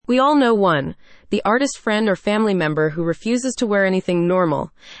We all know one, the artist friend or family member who refuses to wear anything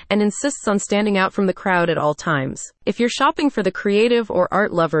normal and insists on standing out from the crowd at all times. If you're shopping for the creative or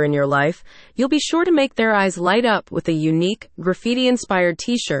art lover in your life, you'll be sure to make their eyes light up with a unique, graffiti-inspired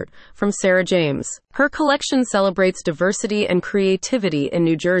t-shirt from Sarah James. Her collection celebrates diversity and creativity in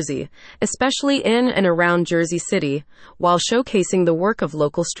New Jersey, especially in and around Jersey City, while showcasing the work of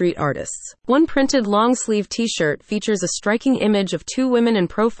local street artists. One printed long-sleeve t-shirt features a striking image of two women in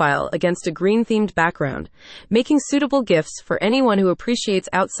profile against a green-themed background, making suitable gifts for anyone who appreciates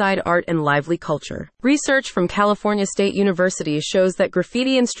outside art and lively culture. Research from California State University shows that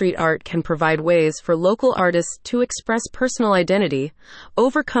graffiti and street art can provide ways for local artists to express personal identity,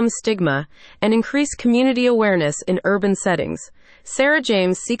 overcome stigma, and increase community awareness in urban settings. Sarah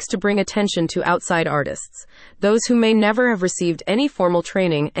James seeks to bring attention to outside artists, those who may never have received any formal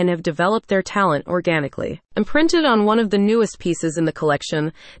training and have developed their talent organically. Imprinted on one of the newest pieces in the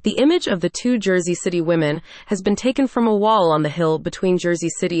collection, the image of the two Jersey City women has been taken from a wall on the hill between Jersey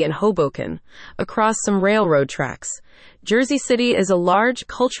City and Hoboken, across some railroad tracks. Jersey City is a large,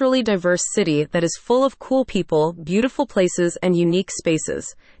 culturally diverse city that is full of cool people, beautiful places, and unique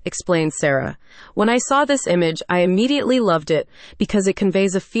spaces, explained Sarah. When I saw this image, I immediately loved it because it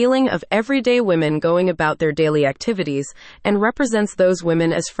conveys a feeling of everyday women going about their daily activities and represents those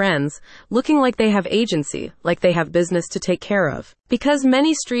women as friends, looking like they have agency, like they have business to take care of. Because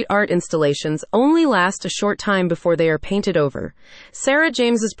many street art installations only last a short time before they are painted over, Sarah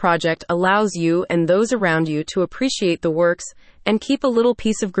James's project allows you and those around you to appreciate the works and keep a little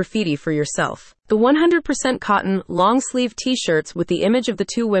piece of graffiti for yourself. The 100% cotton, long-sleeve t-shirts with the image of the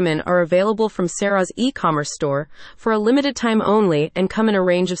two women are available from Sarah's e-commerce store for a limited time only and come in a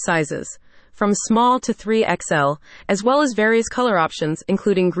range of sizes, from small to 3XL, as well as various color options,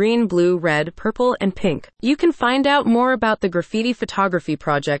 including green, blue, red, purple, and pink. You can find out more about the graffiti photography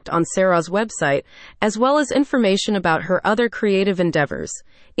project on Sarah's website, as well as information about her other creative endeavors,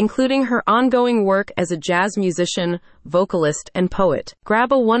 including her ongoing work as a jazz musician, vocalist, and poet.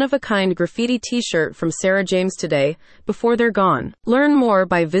 Grab a one-of-a-kind graffiti t-shirt from Sarah James today, before they're gone. Learn more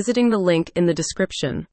by visiting the link in the description.